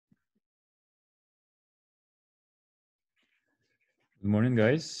Good morning,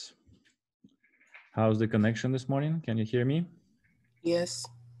 guys. How's the connection this morning? Can you hear me? Yes.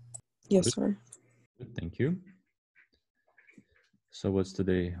 Yes, Good. sir. Good, thank you. So what's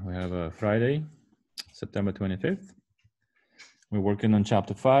today? We have a Friday, September 25th. We're working on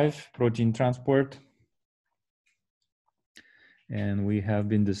chapter 5, protein transport. And we have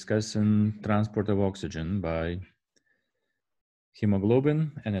been discussing transport of oxygen by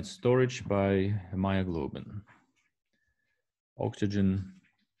hemoglobin and its storage by myoglobin. Oxygen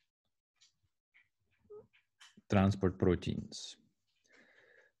transport proteins.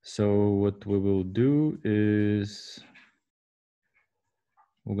 So what we will do is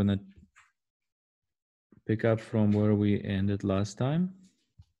we're gonna pick up from where we ended last time.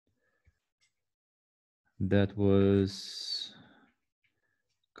 That was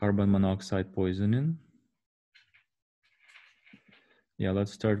carbon monoxide poisoning. Yeah,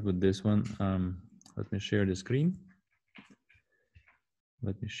 let's start with this one. Let me share the screen.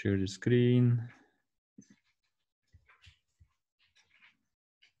 Let me share the screen.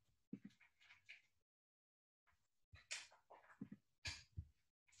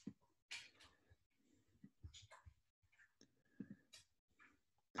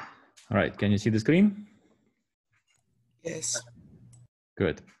 All right, can you see the screen? Yes.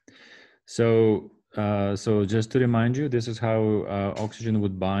 Good. So, so just to remind you, this is how oxygen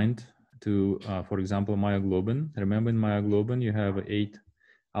would bind to, for example, myoglobin. Remember, in myoglobin, you have 8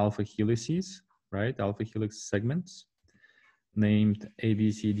 alpha helices, right? Alpha helix segments named A,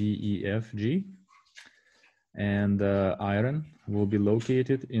 B, C, D, E, F, G. And iron will be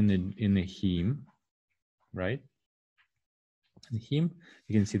located in the heme, right? In the heme,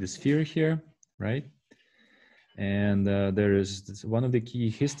 you can see the sphere here, right? And there is one of the key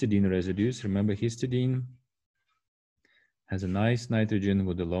histidine residues. Remember, histidine has a nice nitrogen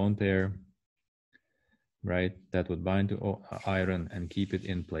with a lone pair, right? That would bind to iron and keep it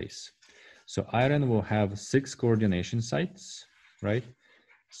in place. So iron will have 6 coordination sites, right?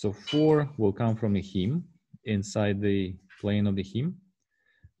 So 4 will come from the heme, inside the plane of the heme,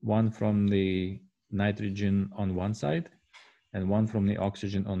 1 from the nitrogen on one side, and 1 from the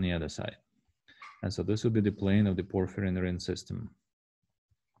oxygen on the other side. And so this will be the plane of the porphyrin ring system.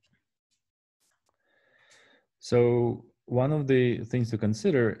 So one of the things to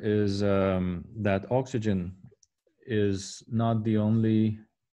consider is that oxygen is not the only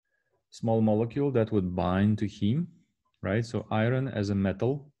small molecule that would bind to heme, right? So iron as a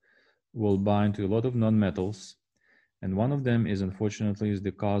metal will bind to a lot of non-metals. And one of them is, unfortunately, is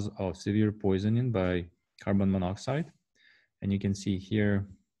the cause of severe poisoning by carbon monoxide. And you can see here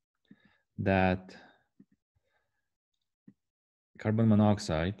that carbon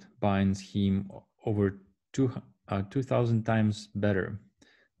monoxide binds heme over 2,000 times better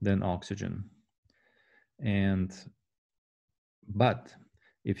than oxygen. But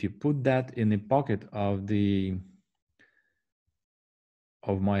if you put that in the pocket of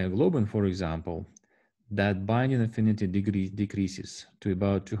myoglobin, for example, that binding affinity decreases to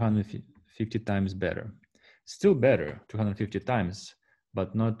about 250 times better. Still better, 250 times,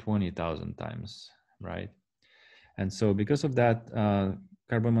 but not 20,000 times, right? And so because of that,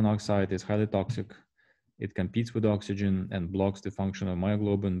 carbon monoxide is highly toxic. It competes with oxygen and blocks the function of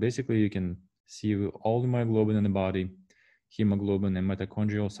myoglobin. Basically, you can see all the myoglobin in the body, hemoglobin and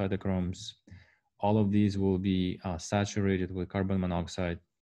mitochondrial cytochromes. All of these will be saturated with carbon monoxide.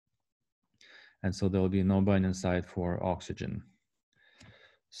 And so there'll be no binding site for oxygen.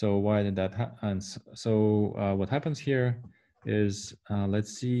 So why did that happen? So what happens here is,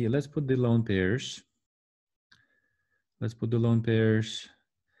 let's put the lone pairs. Let's put the lone pairs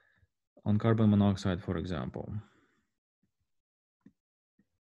on carbon monoxide, for example.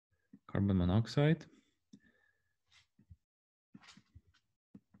 Carbon monoxide.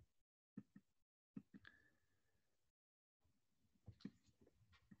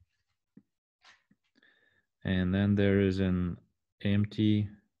 And then there is an empty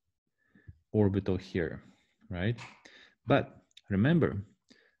orbital here, right? But remember,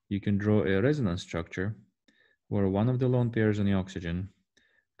 you can draw a resonance structure where one of the lone pairs on the oxygen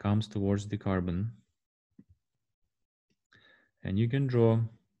comes towards the carbon. And you can draw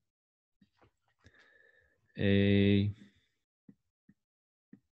a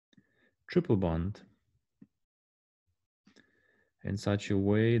triple bond in such a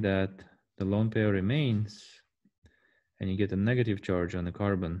way that the lone pair remains and you get a negative charge on the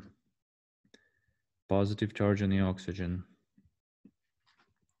carbon, positive charge on the oxygen.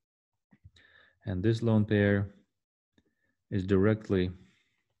 And this lone pair is directly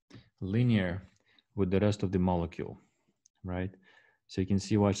linear with the rest of the molecule, right? So you can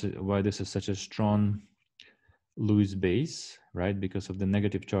see why this is such a strong lose base, right? Because of the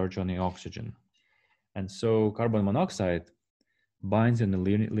negative charge on the oxygen. And so carbon monoxide binds in a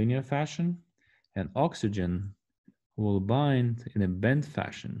linear fashion, and oxygen will bind in a bent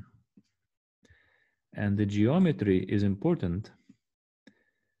fashion. And the geometry is important.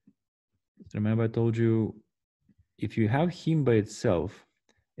 Remember I told you, if you have heme by itself,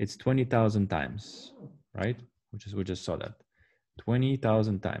 it's 20,000 times, right? We just saw that,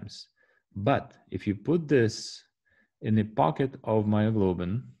 20,000 times. But if you put this in the pocket of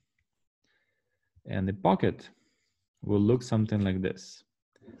myoglobin, and the pocket will look something like this.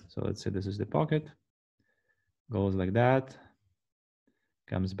 So let's say this is the pocket, goes like that,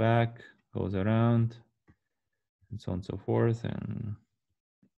 comes back, goes around, and so on and so forth, and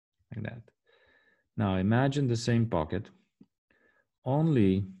like that. Now imagine the same pocket,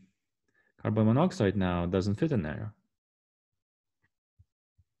 only carbon monoxide now doesn't fit in there.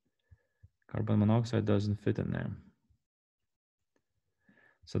 Carbon monoxide doesn't fit in there.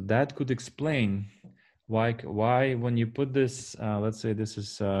 So that could explain why when you put this, let's say this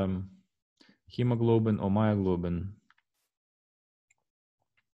is hemoglobin or myoglobin.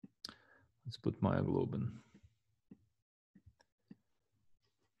 Let's put myoglobin.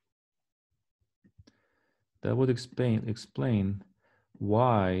 That would explain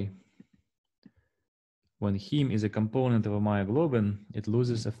why when heme is a component of a myoglobin, it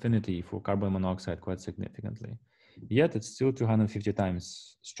loses affinity for carbon monoxide quite significantly. Yet it's still 250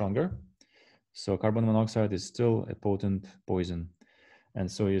 times stronger. So carbon monoxide is still a potent poison. And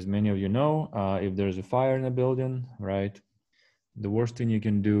so as many of you know, if there's a fire in a building, right, the worst thing you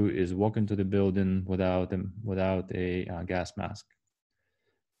can do is walk into the building without a gas mask,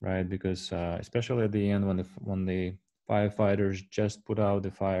 right? Because especially at the end when the firefighters just put out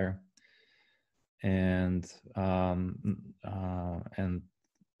the fire, and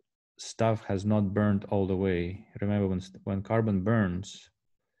stuff has not burned all the way. Remember, when carbon burns,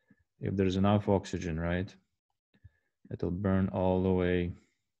 if there's enough oxygen, right, it'll burn all the way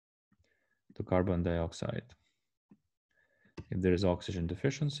to carbon dioxide. If there is oxygen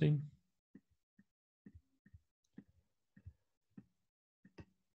deficiency,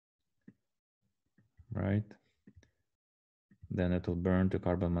 right, then it'll burn to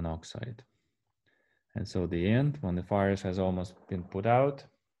carbon monoxide. And so the end, when the fire has almost been put out,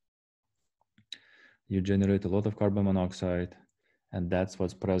 you generate a lot of carbon monoxide, and that's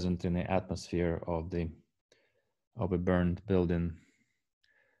what's present in the atmosphere of a burned building.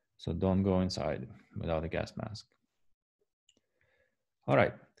 So don't go inside without a gas mask. All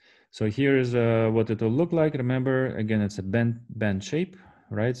right, so here's what it will look like. Remember, again, it's a bent shape,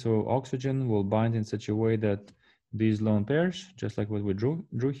 right? So oxygen will bind in such a way that these lone pairs, just like what we drew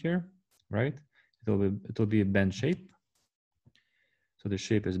here, right? It'll be a bent shape. So the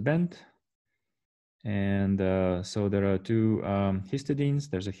shape is bent. And so there are two histidines.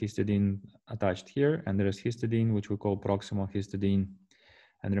 There's a histidine attached here, and there's histidine, which we call proximal histidine.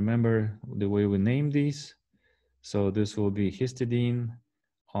 And remember the way we name these. So this will be histidine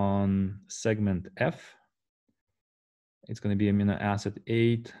on segment F. It's going to be amino acid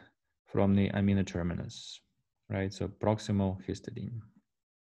 8 from the amino terminus, right? So proximal histidine.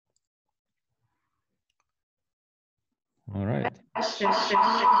 All right. Question.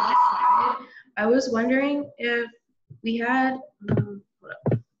 I was wondering if we had,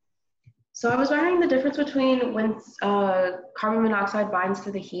 so I was wondering the difference between when carbon monoxide binds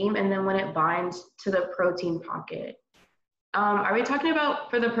to the heme and then when it binds to the protein pocket. Are we talking about,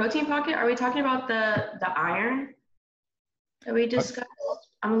 for the protein pocket, are we talking about the iron that we discussed?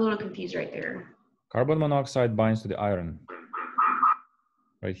 I'm a little confused right there. Carbon monoxide binds to the iron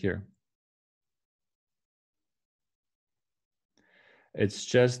right here. It's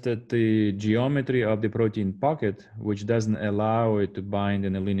just that the geometry of the protein pocket, which doesn't allow it to bind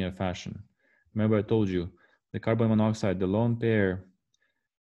in a linear fashion. Remember I told you, the carbon monoxide, the lone pair,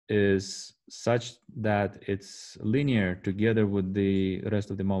 is such that it's linear together with the rest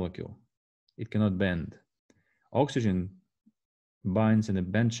of the molecule. It cannot bend. Oxygen binds in a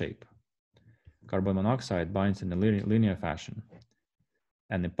bent shape. Carbon monoxide binds in a linear fashion.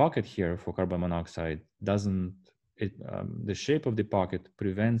 And the pocket here for carbon monoxide doesn't, the shape of the pocket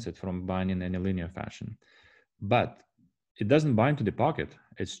prevents it from binding in a linear fashion. But it doesn't bind to the pocket.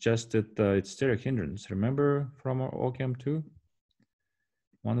 It's just that it's steric hindrance. Remember from our OChem 2?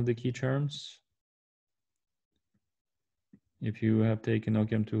 One of the key terms. If you have taken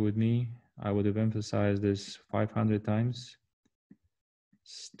OChem 2 with me, I would have emphasized this 500 times.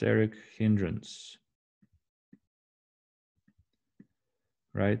 Steric hindrance.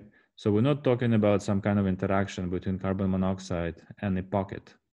 Right? So we're not talking about some kind of interaction between carbon monoxide and the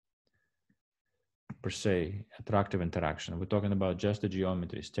pocket. per se, attractive interaction. We're talking about just the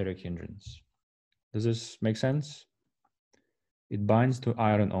geometry, steric hindrance. Does this make sense? It binds to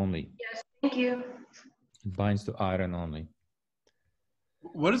iron only. Yes, thank you. It binds to iron only.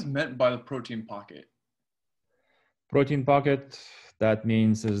 What is meant by the protein pocket? Protein pocket, that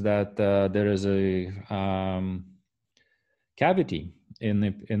means is that there is a cavity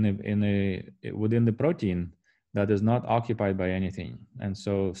within the protein that is not occupied by anything. And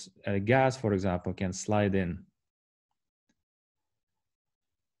so a gas, for example, can slide in.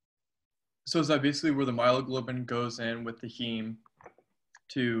 So is that basically where the myoglobin goes in with the heme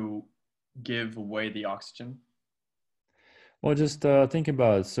to give away the oxygen? Well, just think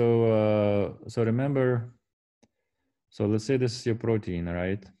about it. So, so remember, so let's say this is your protein,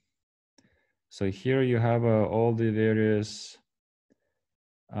 right? So here you have all the various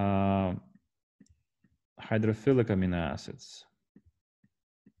hydrophilic amino acids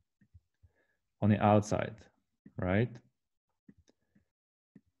on the outside, right?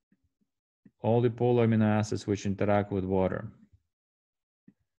 All the polar amino acids which interact with water.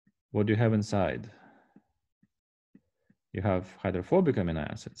 What do you have inside? You have hydrophobic amino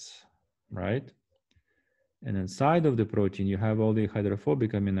acids, right? And inside of the protein, you have all the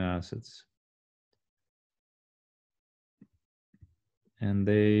hydrophobic amino acids. And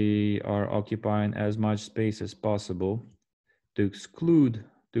they are occupying as much space as possible to exclude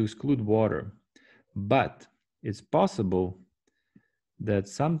water. But it's possible that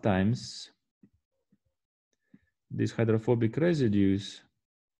sometimes these hydrophobic residues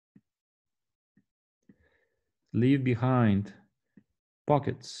leave behind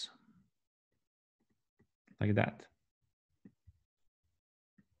pockets like that.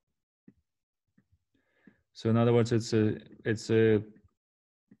 So in other words, it's a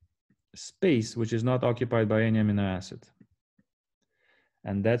space which is not occupied by any amino acid.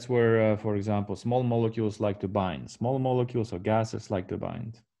 And that's where, for example, small molecules like to bind. Small molecules or gases like to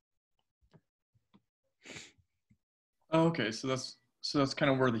bind. Oh, okay, so that's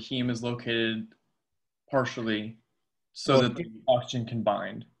kind of where the heme is located partially, so Well, that the oxygen can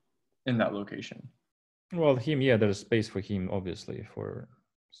bind in that location. Well, heme, yeah, there's space for heme, obviously, for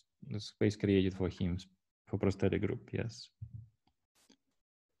the space created for hemes, for prosthetic group, yes.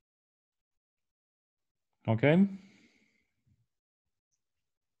 Okay.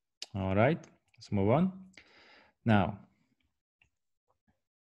 All right, let's move on. Now,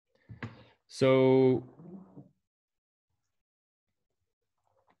 so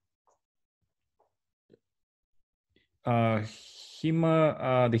the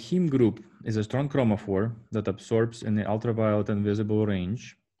heme group is a strong chromophore that absorbs in the ultraviolet and visible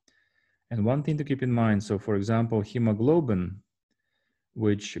range. And one thing to keep in mind, so for example, hemoglobin,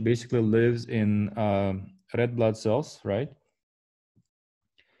 which basically lives in red blood cells, right?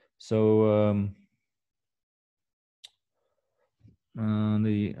 So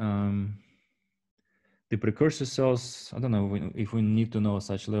the precursor cells, I don't know if we need to know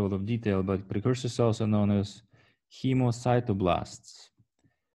such level of detail, but precursor cells are known as hemocytoblasts,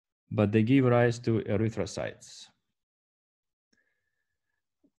 but they give rise to erythrocytes.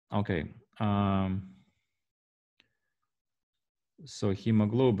 Okay, so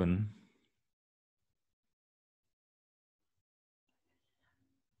hemoglobin.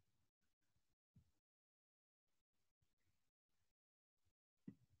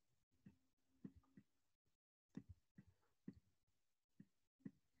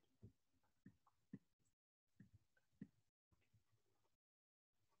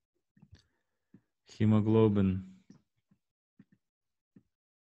 Hemoglobin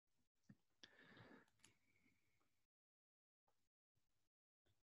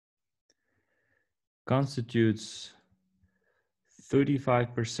constitutes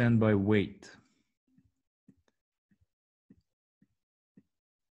 35% by weight.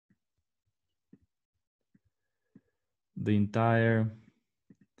 The entire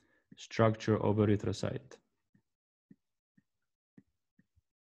structure of erythrocyte.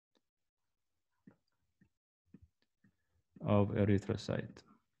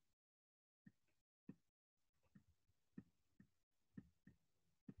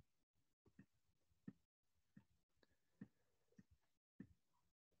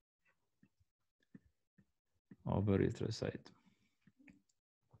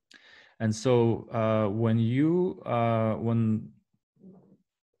 And so when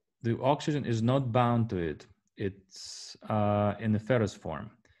the oxygen is not bound to it, it's in the ferrous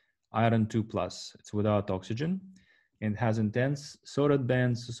form, iron 2+. It's without oxygen. It has intense SORAD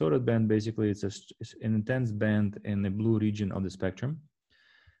bands. So SORAD band basically it's an intense band in the blue region of the spectrum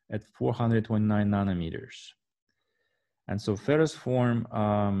at 429 nanometers. And so ferrous form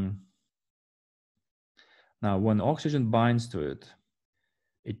Now, when oxygen binds to it,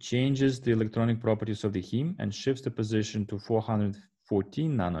 it changes the electronic properties of the heme and shifts the position to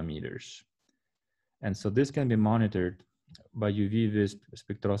 414 nanometers. And so this can be monitored by UV-vis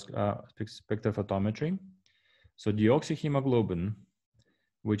spectrophotometry. So deoxyhemoglobin,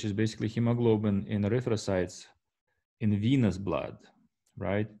 which is basically hemoglobin in erythrocytes in venous blood,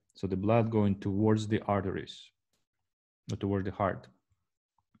 right? So the blood going towards the arteries, or toward the heart.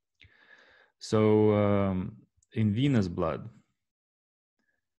 So in venous blood,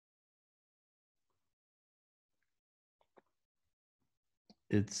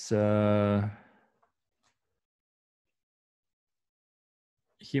 it's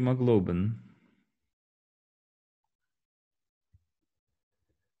hemoglobin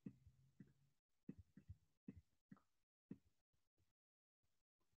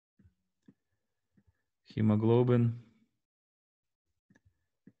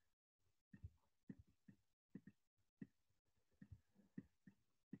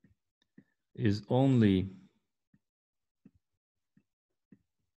is only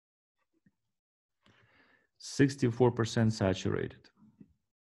 64% saturated.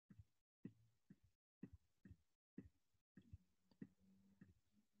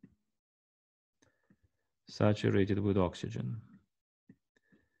 Saturated with oxygen,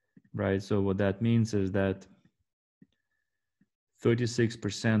 right? So what that means is that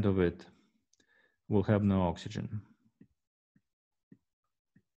 36% of it will have no oxygen.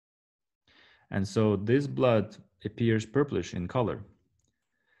 And so this blood appears purplish in color.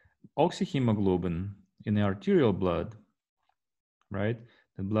 Oxyhemoglobin in the arterial blood, right?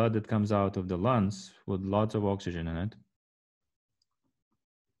 The blood that comes out of the lungs with lots of oxygen in it,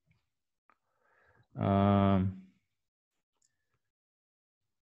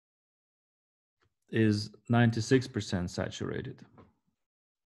 is 96% saturated.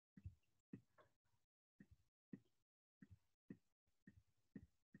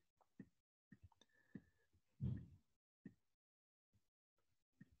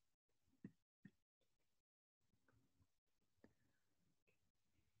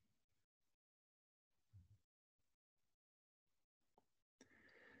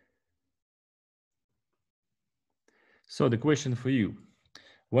 So the question for you,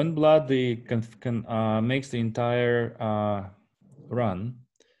 when blood makes the entire run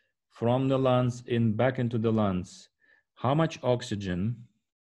from the lungs back into the lungs, how much oxygen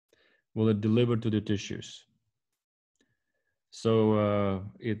will it deliver to the tissues? So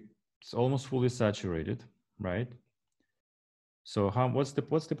it's almost fully saturated, right? So what's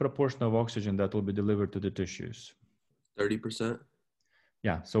the proportion of oxygen that will be delivered to the tissues? 30%.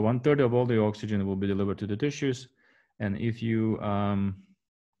 Yeah, so 1/3 of all the oxygen will be delivered to the tissues. And if you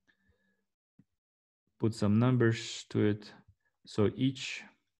put some numbers to it, so each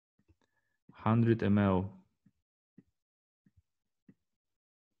 100 ml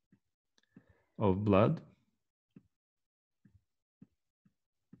of blood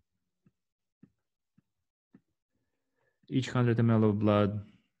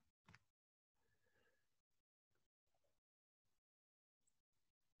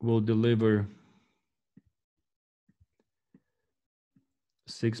will deliver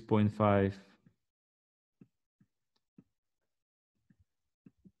 6.5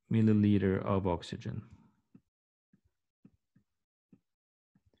 milliliter of oxygen.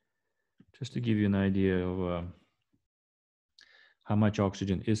 Just to give you an idea of how much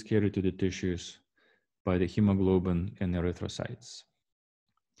oxygen is carried to the tissues by the hemoglobin and erythrocytes.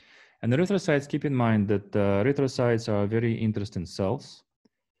 And erythrocytes, keep in mind that erythrocytes are very interesting cells.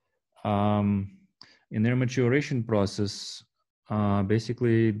 In their maturation process,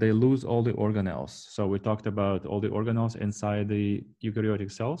 basically they lose all the organelles. So we talked about all the organelles inside the eukaryotic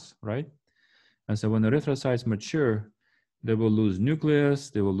cells, right? And so when erythrocytes mature, they will lose nucleus,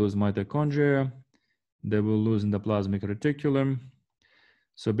 they will lose mitochondria, they will lose endoplasmic reticulum.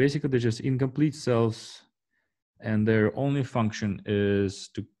 So basically they're just incomplete cells, and their only function is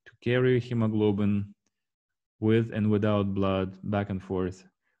to carry hemoglobin with and without blood back and forth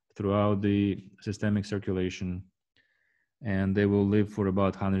throughout the systemic circulation. And they will live for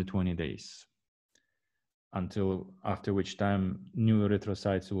about 120 days, after which time new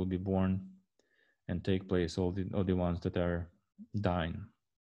erythrocytes will be born and take place, all the ones that are dying.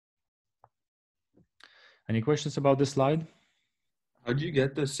 Any questions about this slide? How'd you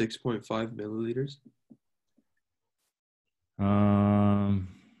get the 6.5 milliliters?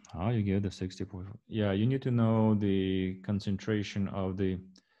 How you get the 60.4? Yeah, you need to know the concentration of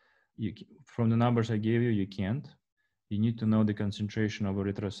from the numbers I gave you, you can't. You need to know the concentration of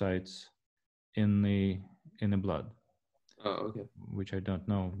erythrocytes in the blood. Oh, okay. which I don't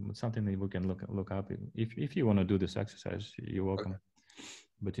know. It's something that we can look up. If you want to do this exercise, you're welcome. Okay.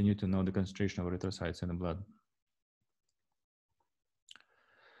 But you need to know the concentration of erythrocytes in the blood.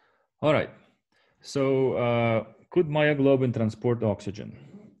 All right. So could myoglobin transport oxygen?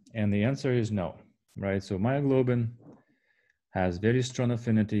 And the answer is no, right? So myoglobin has very strong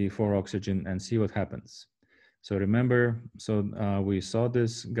affinity for oxygen, and see what happens. So remember, we saw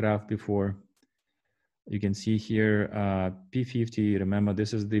this graph before. You can see here P50, remember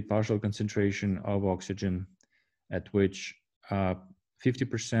this is the partial concentration of oxygen at which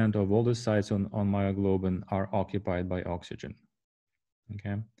 50% of all the sites on myoglobin are occupied by oxygen,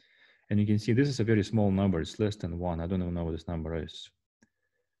 okay? And you can see this is a very small number, it's less than 1. I don't even know what this number is.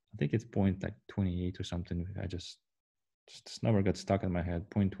 I think it's 0.28 or something. Just this number got stuck in my head,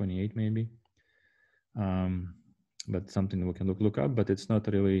 0.28 maybe. But something we can look up, but it's not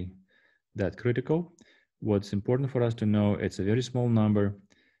really that critical. What's important for us to know, it's a very small number,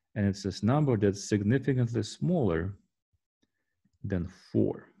 and it's this number that's significantly smaller than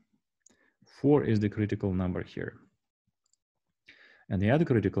 4. 4 is the critical number here. And the other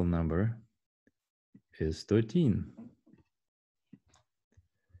critical number is 13.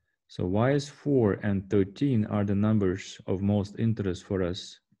 So why is 4 and 13 are the numbers of most interest for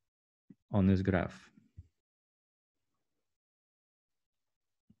us on this graph?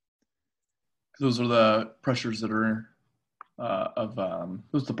 Those are the pressures that are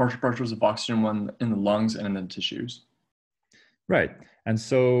those are the partial pressures of oxygen one in the lungs and in the tissues. Right. And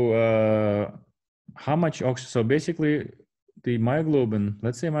so how much oxygen? So basically the myoglobin,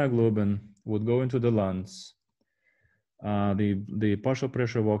 let's say myoglobin would go into the lungs. The partial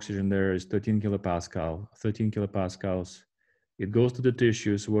pressure of oxygen there is 13 kilopascals. It goes to the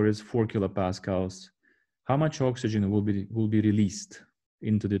tissues where it's 4 kilopascals. How much oxygen will be released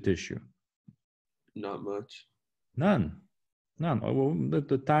into the tissue? Not much. None. Oh, well,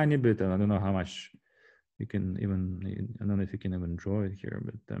 the tiny bit. I don't know how much you can even. I don't know if you can even draw it here,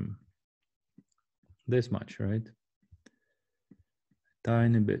 but this much, right?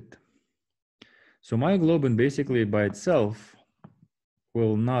 Tiny bit. So myoglobin basically by itself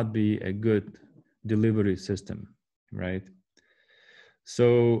will not be a good delivery system, right?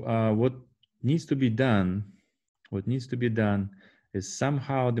 So what needs to be done is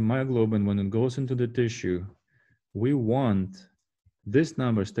somehow the myoglobin, when it goes into the tissue, we want this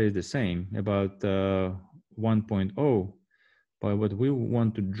number stays the same, about 1.0, but what we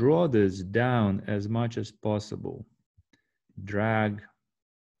want to draw this down as much as possible. Drag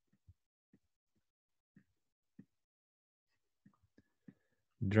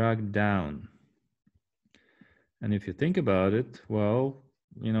down. And if you think about it, well,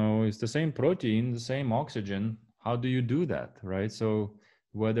 you know, it's the same protein, the same oxygen. How do you do that, right? So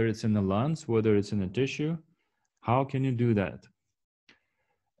whether it's in the lungs, whether it's in the tissue, how can you do that?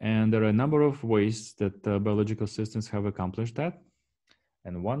 And there are a number of ways that biological systems have accomplished that.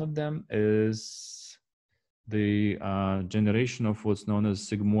 And one of them is the generation of what's known as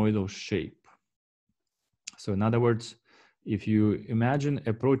sigmoidal shape. So in other words, if you imagine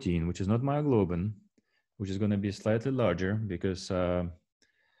a protein, which is not myoglobin, which is going to be slightly larger because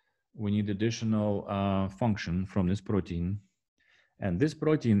we need additional function from this protein. And this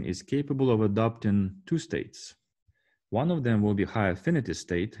protein is capable of adopting 2 states. One of them will be high affinity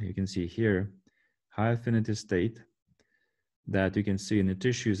state. You can see here, high affinity state that you can see in the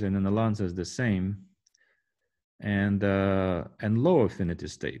tissues and in the lungs is the same, and low affinity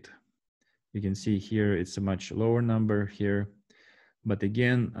state. You can see here, it's a much lower number here, but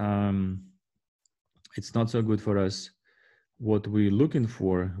again, it's not so good for us. What we're looking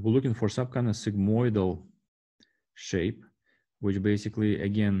for some kind of sigmoidal shape, which basically,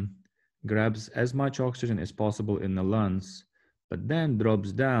 again, grabs as much oxygen as possible in the lungs, but then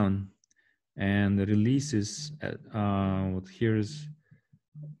drops down and releases,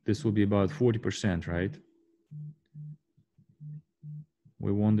 this will be about 40%, right?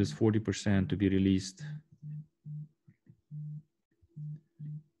 We want this 40% to be released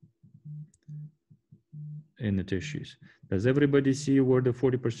in the tissues. Does everybody see where the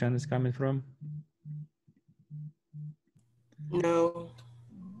 40% is coming from? No.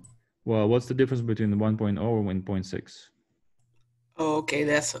 Well, what's the difference between 1.0 and 1.6? Oh, okay.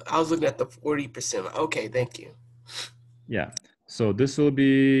 I was looking at the 40%. Okay, thank you. Yeah. So this will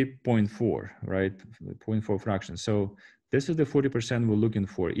be 0.4, right? 0.4 fraction. So this is the 40% we're looking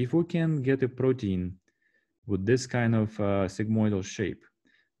for. If we can get a protein with this kind of sigmoidal shape,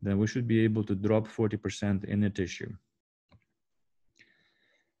 then we should be able to drop 40% in the tissue.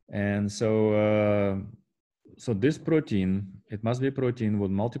 And so, so this protein, it must be a protein with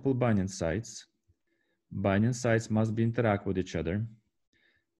multiple binding sites, binding sites must be interact with each other.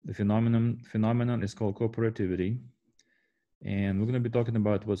 The phenomenon is called cooperativity. And we're going to be talking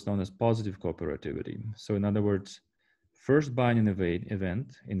about what's known as positive cooperativity. So in other words, first binding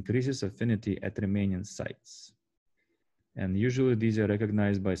event increases affinity at remaining sites. And usually these are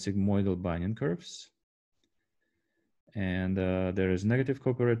recognized by sigmoidal binding curves. And there is negative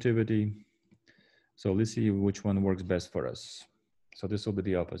cooperativity. So let's see which one works best for us. So this will be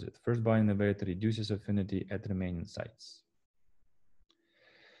the opposite. First binding event reduces affinity at remaining sites.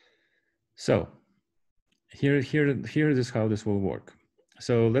 So here is how this will work.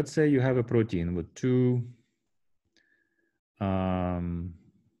 So let's say you have a protein with two, I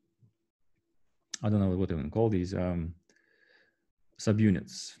don't know what we call these,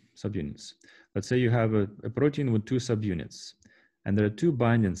 subunits. Let's say you have a protein with two subunits, and there are two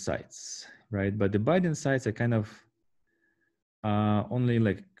binding sites, right? But the binding sites are kind of only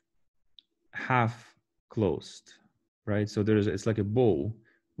like half closed, right? So it's like a bowl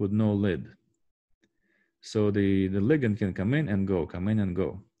with no lid. So the ligand can come in and go,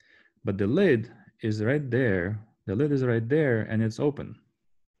 but the lid is right there. The lid is right there and it's open.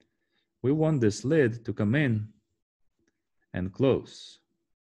 We want this lid to come in and close,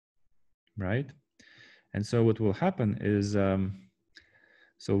 right? And so what will happen is,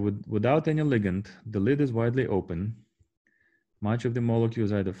 without any ligand, the lid is widely open. Much of the molecule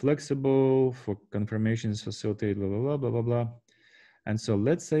is either flexible, for conformations facilitate, blah, blah, blah, blah, blah, blah. And so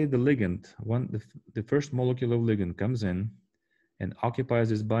let's say the ligand, the first molecule of ligand comes in and occupies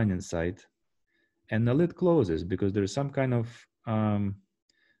this binding site, and the lid closes because there is some kind of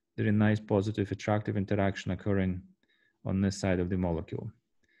very nice, positive, attractive interaction occurring on this side of the molecule.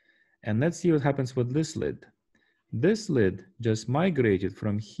 And let's see what happens with this lid. This lid just migrated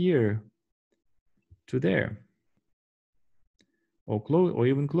from here to there, or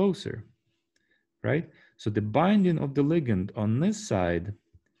even closer, right? So the binding of the ligand on this side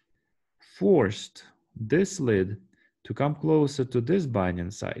forced this lid to come closer to this binding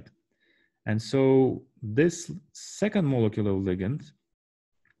site. And so this second molecule of ligand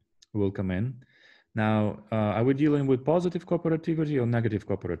will come in. Now, are we dealing with positive cooperativity or negative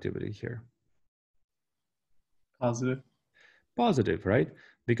cooperativity here? Positive. Positive, right?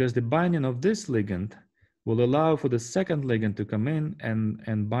 Because the binding of this ligand will allow for the second ligand to come in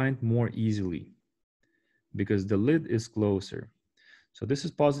and bind more easily because the lid is closer. So this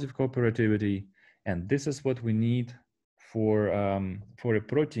is positive cooperativity, and this is what we need for a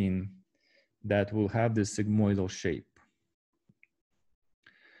protein that will have this sigmoidal shape.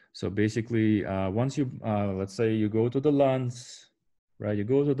 So basically, once you, let's say you go to the lens, right? You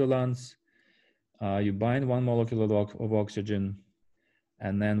go to the lens, you bind one molecule of oxygen,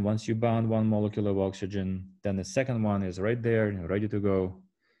 and then once you bound one molecule of oxygen, then the second one is right there and ready to go.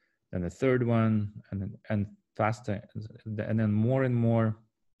 Then the third one, and faster, and then more and more,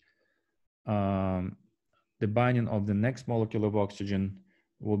 the binding of the next molecule of oxygen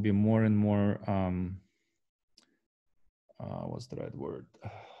will be more and more, what's the right word?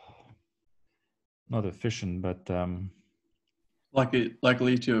 Not efficient, but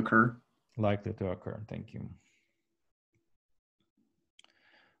likely to occur. Likely to occur. Thank you.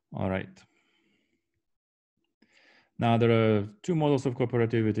 All right. Now there are two models of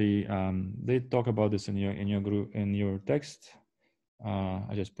cooperativity. They talk about this in your text.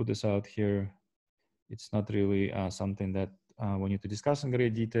 I just put this out here. It's not really something that we need to discuss in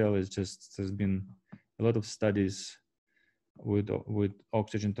great detail. It's just there's been a lot of studies with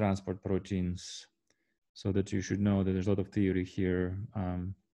oxygen transport proteins, so that you should know that there's a lot of theory here.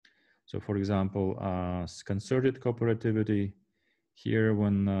 So for example, concerted cooperativity, here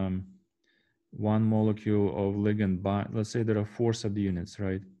when one molecule of ligand binds, let's say there are 4 subunits,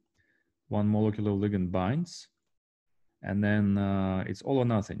 right? One molecule of ligand binds, and then it's all or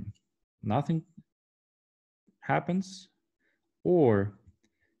nothing. Nothing happens, or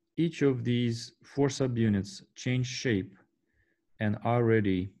each of these 4 subunits change shape and are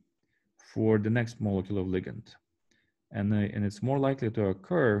ready for the next molecule of ligand. And it's more likely to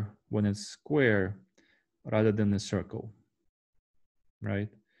occur when it's square rather than a circle, right?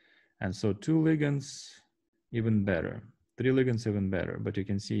 And so 2 ligands, even better. 3 ligands, even better. But you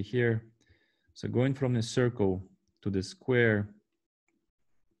can see here, so going from the circle to the square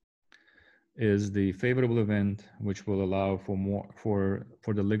is the favorable event, which will allow for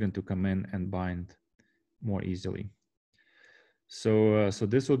the ligand to come in and bind more easily. So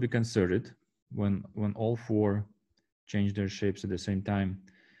this will be concerted when all 4 change their shapes at the same time,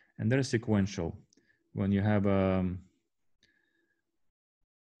 and they're sequential. When you have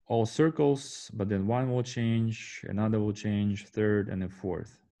all circles, but then one will change, another will change, third, and a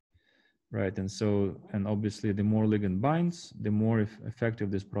fourth. right? And so, and obviously the more ligand binds, the more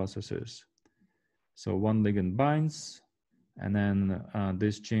effective this process is. So one ligand binds, and then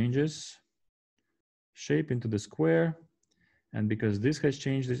this changes shape into the square. And because this has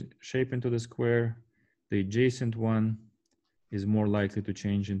changed the shape into the square, the adjacent one is more likely to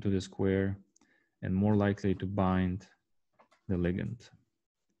change into the square and more likely to bind the ligand.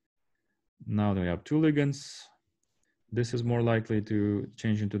 Now we have two ligands. This is more likely to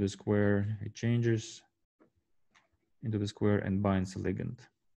change into the square. It changes into the square and binds the ligand.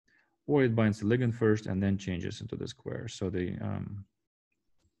 Or it binds the ligand first and then changes into the square. So the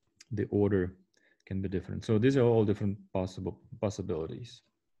order can be different. So these are all different possibilities.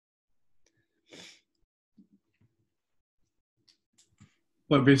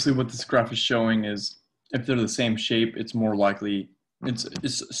 But basically what this graph is showing is if they're the same shape, it's more likely,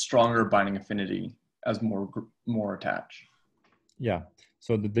 it's stronger binding affinity as more attach. Yeah,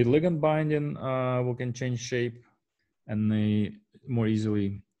 so the ligand binding we can change shape and more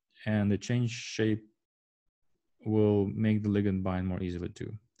easily, and the change shape will make the ligand bind more easily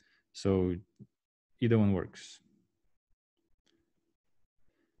too. So either one works.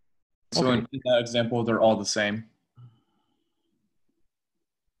 So Okay. in that example, they're all the same.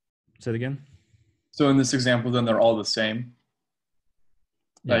 Say it again. So in this example, then they're all the same,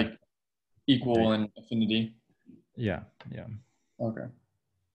 Yeah. like equal Okay. in affinity. Yeah. Okay.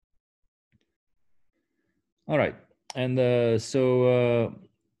 All right. And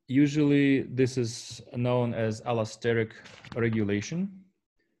usually this is known as allosteric regulation.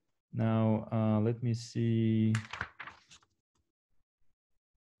 Now, let me see.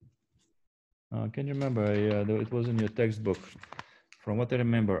 Can you remember? It was in your textbook. From what I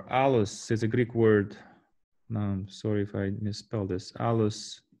remember, allos is a Greek word. No, I'm sorry if I misspelled this.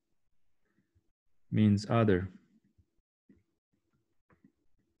 Allos means other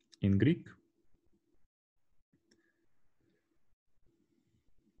in Greek.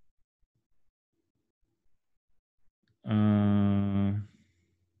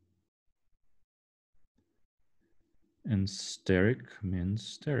 And steric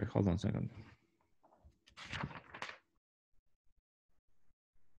means steric. Hold on a second.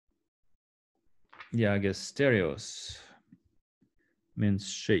 Yeah, I guess stereos means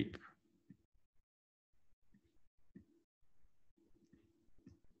shape.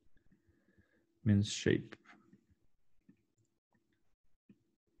 Means shape.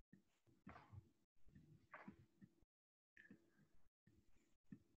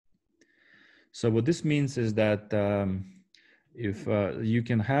 So what this means is that if you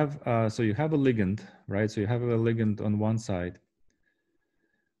can have, so you have a ligand, right? So you have a ligand on one side,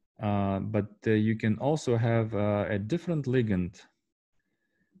 but you can also have a different ligand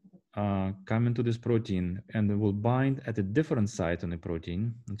come into this protein, and it will bind at a different site on the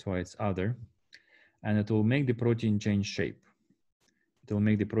protein. That's why it's other. And it will make the protein change shape. It will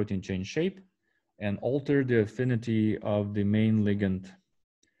make the protein change shape and alter the affinity of the main ligand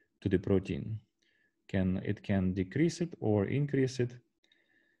to the protein. It can decrease it or increase it.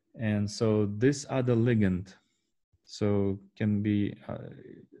 And so this other ligand, so can be,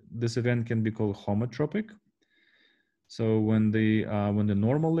 this event can be called homotropic. So when the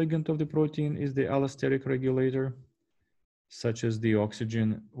normal ligand of the protein is the allosteric regulator, such as the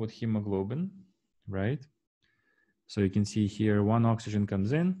oxygen with hemoglobin, right? So you can see here one oxygen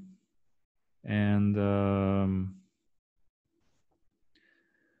comes in and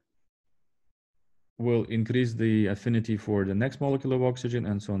will increase the affinity for the next molecule of oxygen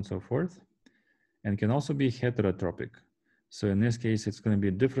and so on and so forth, and can also be heterotropic. So in this case, it's going to be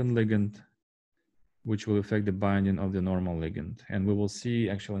a different ligand which will affect the binding of the normal ligand. And we will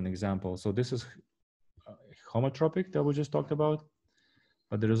see actually an example. So this is homotropic that we just talked about,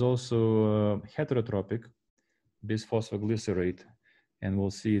 but there is also heterotropic bisphosphoglycerate, and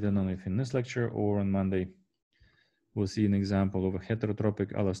we'll see it, I don't know if in this lecture or on Monday, we'll see an example of a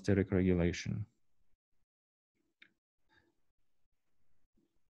heterotropic allosteric regulation.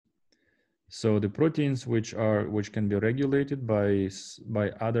 So the proteins which can be regulated by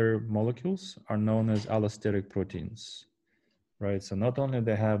other molecules are known as allosteric proteins, right? So not only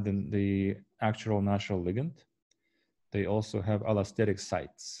they have the actual natural ligand, they also have allosteric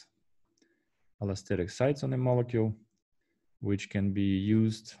sites. Allosteric sites on the molecule, which can be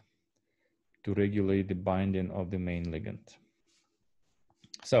used to regulate the binding of the main ligand.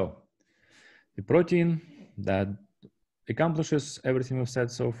 So the protein that accomplishes everything we've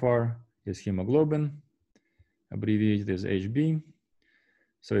said so far is hemoglobin, abbreviated as HB.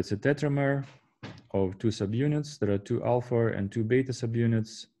 So it's a tetramer of 2 subunits. There are 2 alpha and 2 beta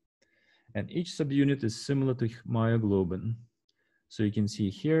subunits, and each subunit is similar to myoglobin. So you can see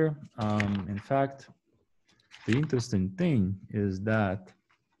here, in fact, the interesting thing is that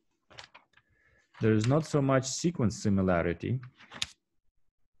there is not so much sequence similarity.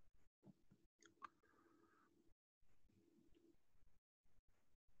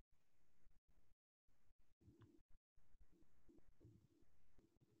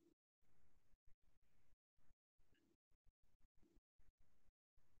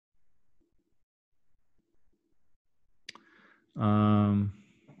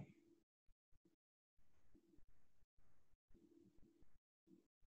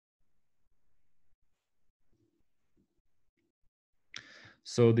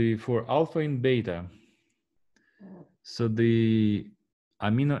 So for alpha and beta, so the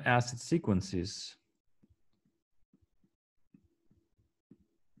amino acid sequences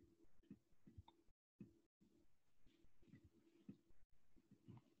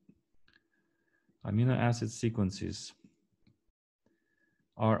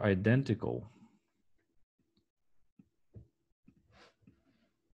are identical.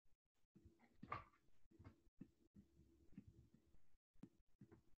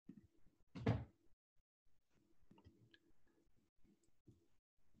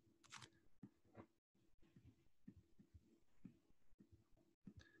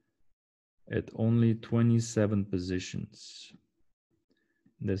 At only 27 positions.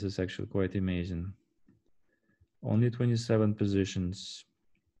 This is actually quite amazing. Only 27 positions.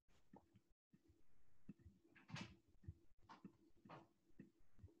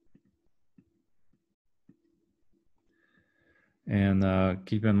 And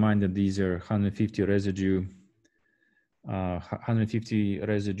keep in mind that these are 150 residue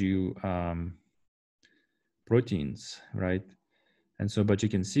proteins, right? And so, but you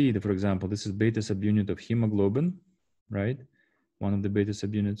can see that, for example, this is beta subunit of hemoglobin, right? One of the beta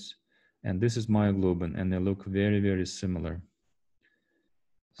subunits, and this is myoglobin, and they look very, very similar.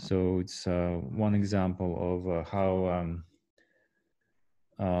 So it's one example of how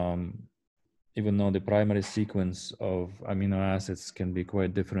even though the primary sequence of amino acids can be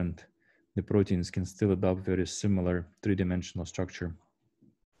quite different, the proteins can still adopt very similar three-dimensional structure.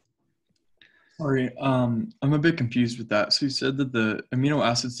 Sorry, I'm a bit confused with that. So you said that the amino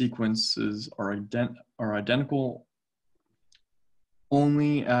acid sequences are identical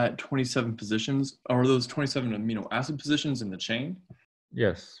only at 27 positions. Are those 27 amino acid positions in the chain?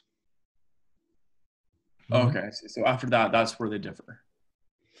 Yes. Okay, I see. So after that, that's where they differ.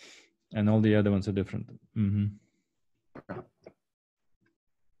 And all the other ones are different.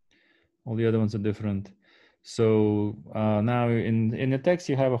 All the other ones are different. So now in the text,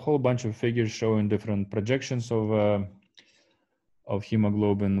 you have a whole bunch of figures showing different projections of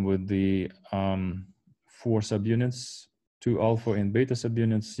hemoglobin with the 4 subunits, 2 alpha and beta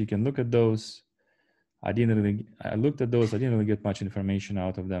subunits. You can look at those. I looked at those. I didn't really get much information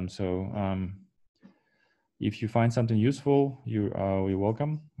out of them. So if you find something useful, you're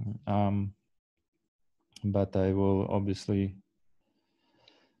welcome. But I will obviously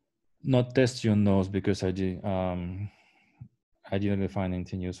not test you on those because I didn't really find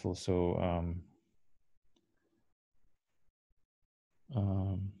anything useful. So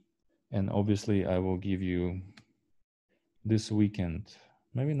and obviously I will give you this weekend,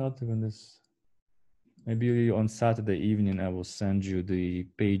 maybe not even this, maybe on Saturday evening, I will send you the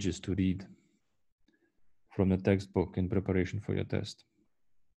pages to read from the textbook in preparation for your test.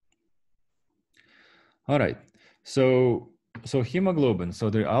 All right, so hemoglobin, so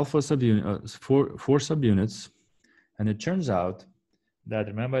the alpha subunit, 4 subunits, and it turns out that,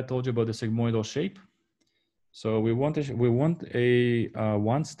 remember I told you about the sigmoidal shape? So we want a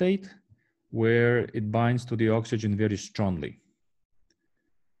one state where it binds to the oxygen very strongly.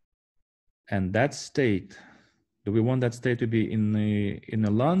 And that state, do we want that state to be in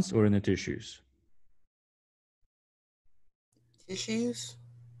the lungs or in the tissues? Tissues?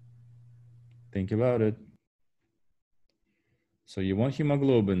 Think about it. So you want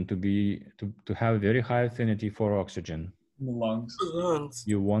hemoglobin to have very high affinity for oxygen. In the lungs. Lungs.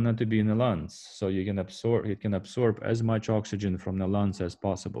 You want it to be in the lungs, so it can absorb as much oxygen from the lungs as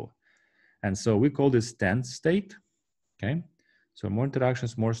possible. And so we call this tense state, okay? So more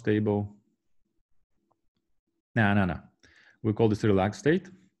interactions, more stable. No. We call this relaxed state.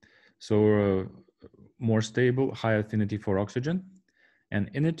 So more stable, high affinity for oxygen.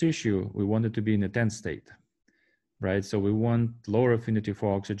 And in the tissue, we want it to be in a tense state, right? So we want lower affinity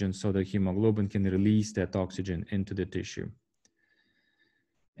for oxygen so the hemoglobin can release that oxygen into the tissue.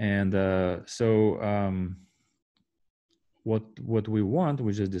 And what we want,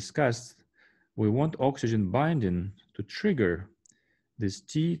 we just discussed, we want oxygen binding to trigger this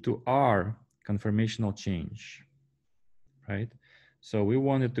T to R conformational change, right? So we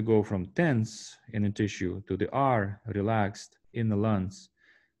wanted to go from tense in the tissue to the R, relaxed, in the lungs,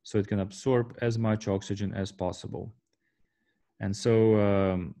 so it can absorb as much oxygen as possible. And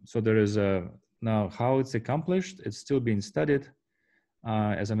so, so there is a, now how it's accomplished, it's still being studied.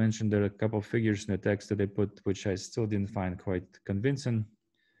 As I mentioned, there are a couple of figures in the text that they put, which I still didn't find quite convincing,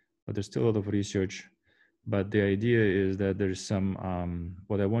 but there's still a lot of research. But the idea is that there's some,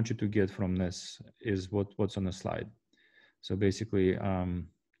 what I want you to get from this is what's on the slide. So basically,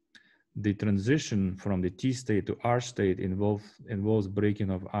 the transition from the T state to R state involves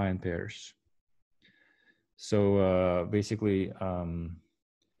breaking of ion pairs. So basically,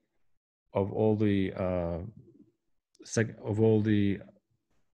 of all the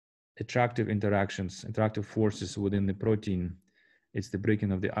attractive interactions, interactive forces within the protein, it's the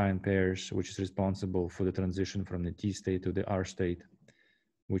breaking of the ion pairs, which is responsible for the transition from the T state to the R state,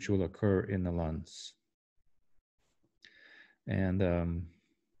 which will occur in the lungs. And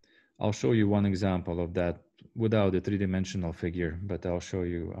I'll show you one example of that without the three-dimensional figure, but I'll show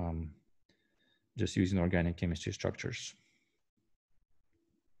you just using organic chemistry structures.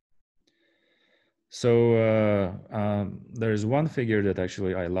 So there's one figure that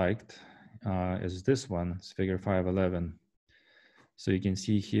actually I liked, is this one, it's figure 511. So you can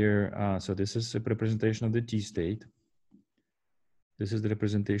see here, so this is a representation of the T state. This is the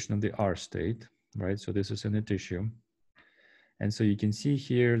representation of the R state, right? So this is in the tissue. And so you can see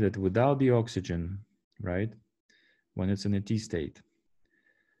here that without the oxygen, right, when it's in a T state,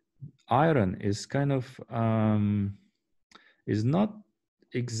 iron is kind of, is not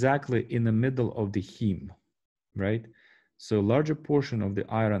exactly in the middle of the heme, right? So a larger portion of the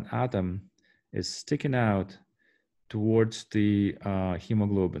iron atom is sticking out towards the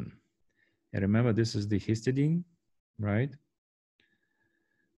hemoglobin. And remember, this is the histidine, right?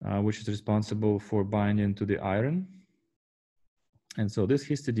 Which is responsible for binding to the iron. And so this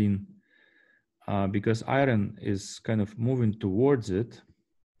histidine, because iron is kind of moving towards it,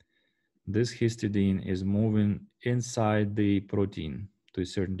 this histidine is moving inside the protein to a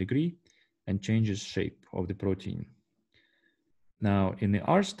certain degree and changes shape of the protein. Now, in the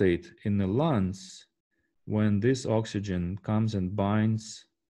R state, in the lungs, when this oxygen comes and binds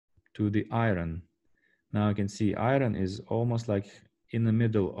to the iron, now you can see iron is almost like in the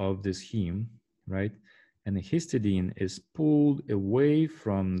middle of this heme, right? And the histidine is pulled away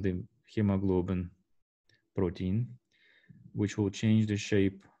from the hemoglobin protein, which will change the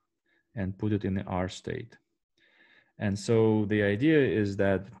shape and put it in the R state. And so the idea is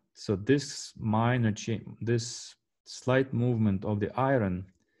that, so this minor change, this slight movement of the iron,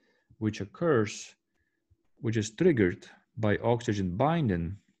 which occurs, which is triggered by oxygen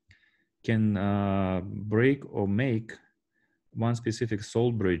binding, can break or make one specific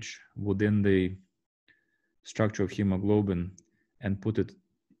salt bridge within the structure of hemoglobin and put it,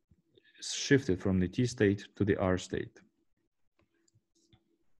 shift it from the T state to the R state.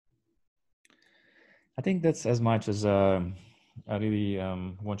 I think that's as much as I really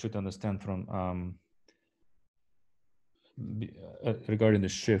want you to understand from regarding the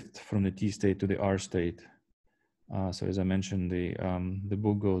shift from the T state to the R state. So as I mentioned, the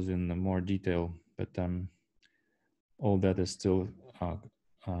book goes in more detail, but all that is still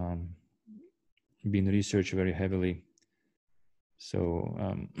being researched very heavily. So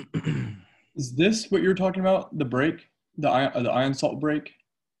is this what you're talking about? The break, the ion salt break?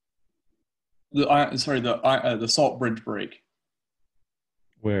 The salt bridge break.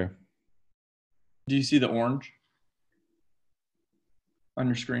 Where? Do you see the orange on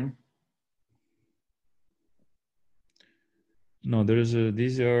your screen? No, there is a,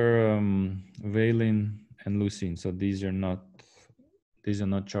 these are valine and leucine. So these are not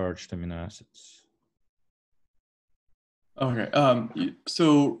charged amino acids. Okay.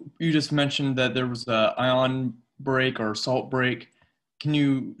 So you just mentioned that there was a ion break or salt break. Can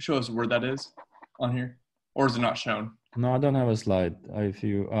you show us where that is on here, or is it not shown? No, I don't have a slide. If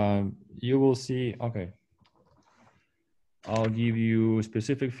you you will see. Okay, I'll give you a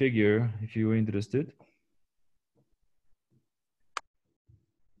specific figure if you're interested.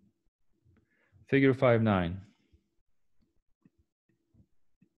 Figure 5.9.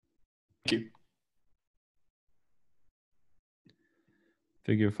 Thank you.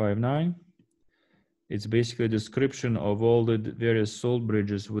 Figure 5.9. It's basically a description of all the various salt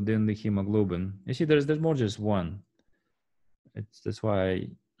bridges within the hemoglobin. You see, there's more just one. That's why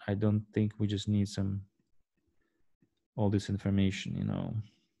I don't think we just need all this information, you know.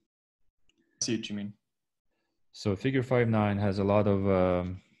 I see what you mean. So figure 5.9 has a lot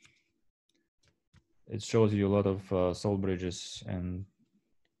of, it shows you a lot of salt bridges, and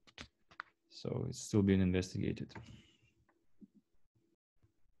so it's still being investigated.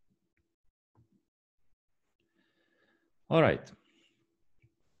 All right.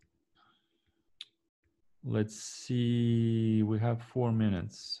 Let's see. We have 4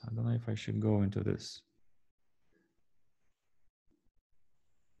 minutes. I don't know if I should go into this.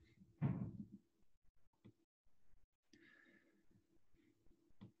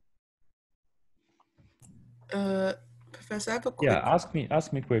 Professor, I have a quick. Yeah,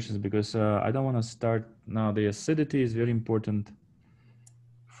 ask me questions because I don't want to start now. The acidity is very important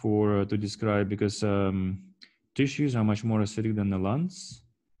for to describe because tissues are much more acidic than the lungs,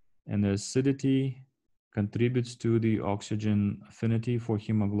 and the acidity contributes to the oxygen affinity for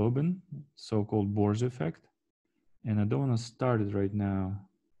hemoglobin, so-called Bohr's effect. And I don't want to start it right now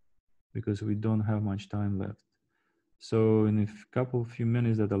because we don't have much time left. So in a few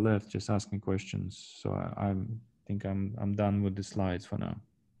minutes that are left, just ask me questions. So I think I'm done with the slides for now.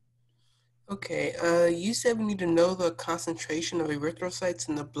 Okay. You said we need to know the concentration of erythrocytes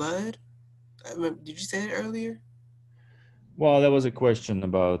in the blood. Did you say that earlier? Well, that was a question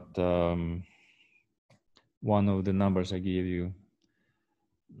about one of the numbers I gave you.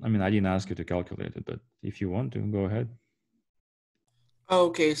 I mean, I didn't ask you to calculate it, but if you want to, go ahead.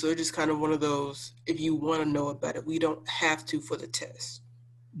 Okay, so it's just kind of one of those, if you want to know about it, we don't have to for the test.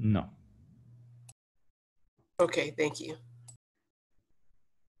 No. Okay, thank you.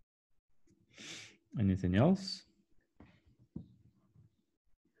 Anything else?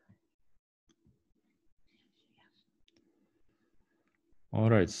 All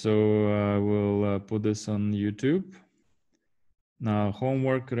right, so we'll put this on YouTube. Now,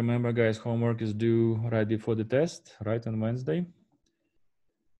 homework, remember guys, homework is due right before the test, right on Wednesday.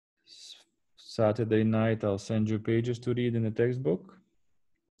 Saturday night, I'll send you pages to read in the textbook.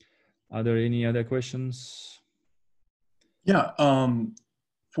 Are there any other questions? Yeah,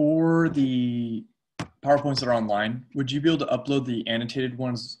 for the PowerPoints that are online, would you be able to upload the annotated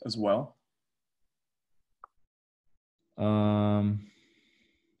ones as well?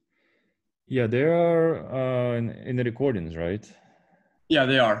 Yeah, they are in the recordings, right? Yeah,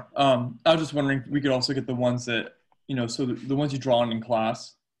 they are. I was just wondering if we could also get the ones that, you know, so the ones you draw on in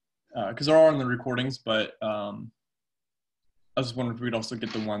class, because there are in the recordings, but I was just wondering if we'd also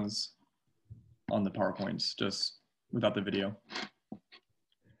get the ones on the PowerPoints, just without the video.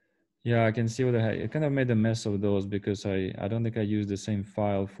 Yeah, I can see what I kind of made a mess of those because I don't think I used the same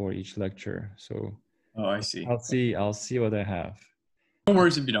file for each lecture. So Oh, I see. I'll see what I have. No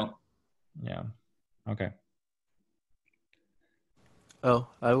worries if you don't. Yeah. Okay. Oh,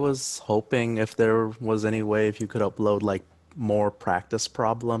 I was hoping if there was any way if you could upload like more practice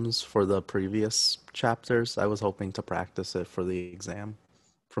problems for the previous chapters. I was hoping to practice it for the exam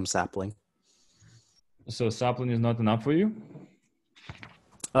from Sapling. So Sapling is not enough for you?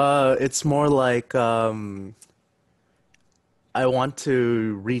 It's more like I want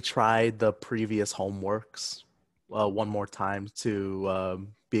to retry the previous homeworks one more time to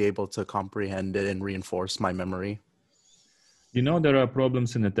be able to comprehend it and reinforce my memory. You know there are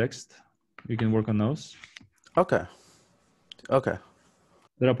problems in the text. You can work on those. Okay. Okay.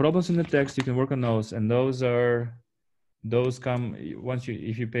 There are problems in the text. You can work on those, and those come once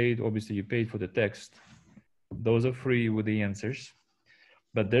if you paid. Obviously, you paid for the text. Those are free with the answers.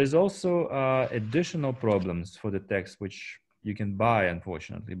 But there's also additional problems for the text which you can buy,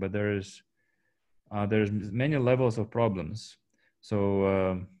 unfortunately. But there's many levels of problems.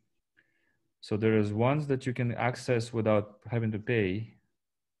 So so there's ones that you can access without having to pay.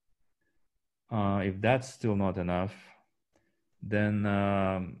 If that's still not enough, then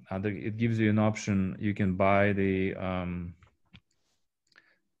it gives you an option. You can buy the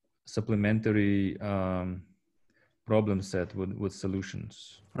supplementary problem set with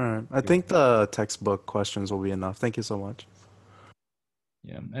solutions. All right. I think the textbook questions will be enough. Thank you so much.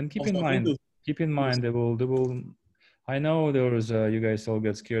 Yeah, and keep Also, in mind they will. I know there was you guys all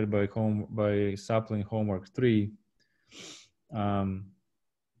get scared by Sapling homework 3,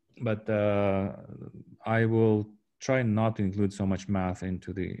 but I will try not to include so much math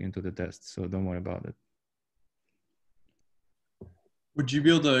into the test, so don't worry about it. Would you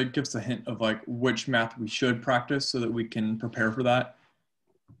be able to give us a hint of like which math we should practice so that we can prepare for that?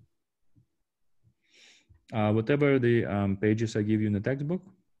 Whatever the pages I give you in the textbook,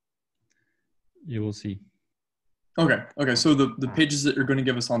 you will see. Okay. Okay. So the pages that you're going to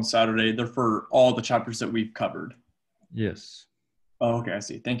give us on Saturday, they're for all the chapters that we've covered. Yes. Oh, okay. I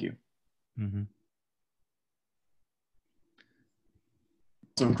see. Thank you. Mm-hmm.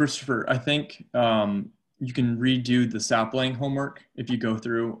 So Christopher, I think you can redo the Sapling homework if you go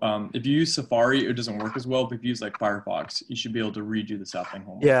through. If you use Safari, it doesn't work as well. But if you use like Firefox, you should be able to redo the Sapling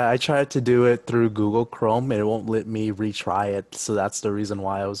homework. Yeah, I tried to do it through Google Chrome. It won't let me retry it. So that's the reason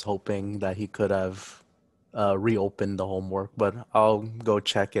why I was hoping that he could have reopen the homework, but I'll go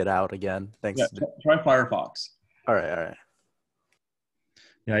check it out again. Thanks. Yeah, try Firefox. All right.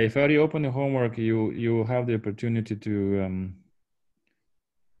 Yeah, if I reopen the homework, you have the opportunity to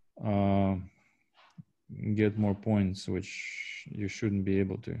get more points, which you shouldn't be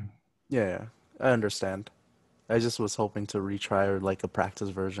able to. Yeah, I understand. I just was hoping to retry like a practice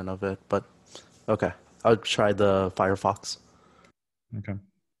version of it, but okay. I'll try the Firefox. Okay.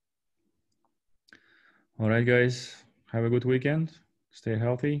 All right, guys. Have a good weekend. Stay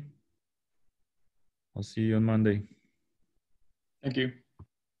healthy. I'll see you on Monday. Thank you.